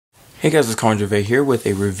Hey guys, it's Collin Gervais here with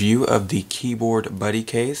a review of the keyboard buddy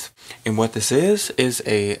case. And what this is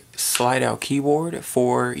a slide out keyboard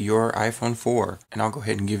for your iPhone 4. And I'll go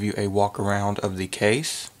ahead and give you a walk around of the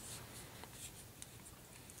case.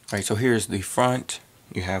 Alright, so here's the front.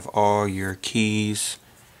 You have all your keys,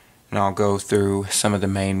 and I'll go through some of the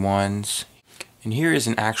main ones. And here is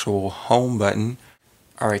an actual home button.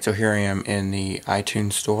 Alright, so here I am in the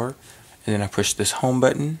iTunes store, and then I push this home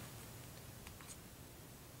button.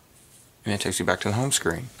 And it takes you back to the home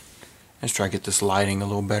screen. Let's try to get this lighting a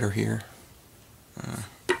little better here.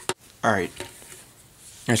 Alright,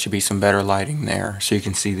 there should be some better lighting there so you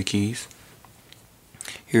can see the keys.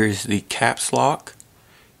 Here's the caps lock.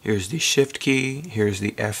 Here's the shift key. Here's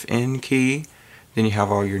the FN key. Then you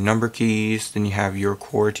have all your number keys. Then you have your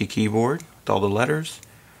Qwerty keyboard with all the letters.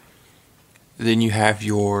 Then you have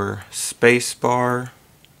your space bar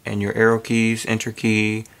and your arrow keys, enter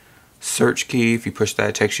key, search key. If you push that,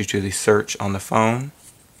 it takes you to the search on the phone.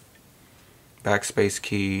 Backspace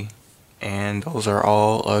key, and those are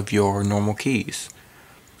all of your normal keys.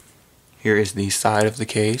 Here is the side of the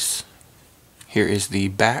case. Here is the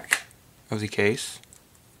back of the case.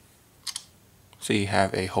 So you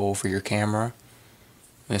have a hole for your camera.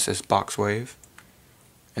 This is box wave.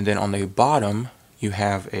 And then on the bottom you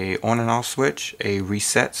have a on and off switch, a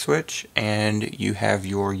reset switch, and you have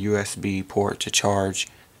your USB port to charge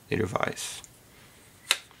the device.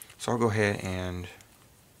 So I'll go ahead and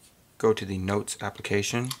go to the notes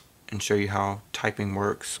application and show you how typing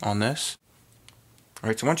works on this.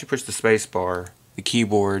 Alright, so once you push the space bar, the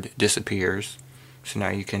keyboard disappears. So now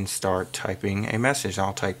you can start typing a message.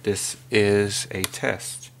 I'll type "this is a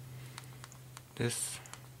test." This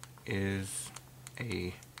is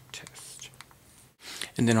a test.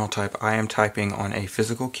 And then I'll type "I am typing on a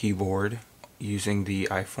physical keyboard using the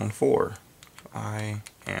iPhone 4. I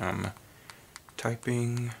am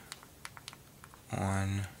typing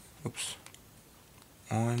on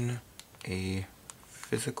a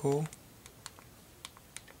physical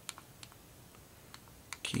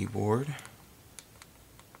keyboard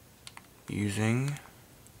using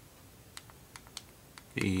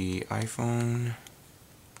the iPhone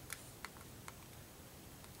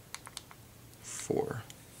 4.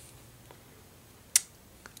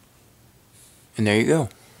 And there you go.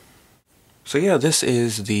 So yeah, this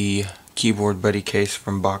is the keyboard buddy case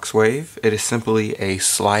from Boxwave. It is simply a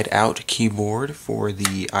slide out keyboard for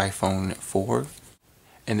the iPhone 4.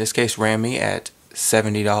 And this case ran me at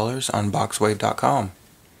 $70 on boxwave.com.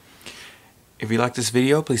 If you like this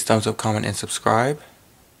video, please thumbs up, comment, and subscribe.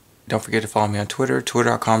 Don't forget to follow me on Twitter,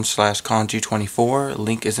 twitter.com/CollinG24.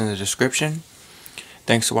 Link is in the description.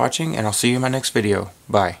 Thanks for watching, and I'll see you in my next video.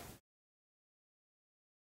 Bye.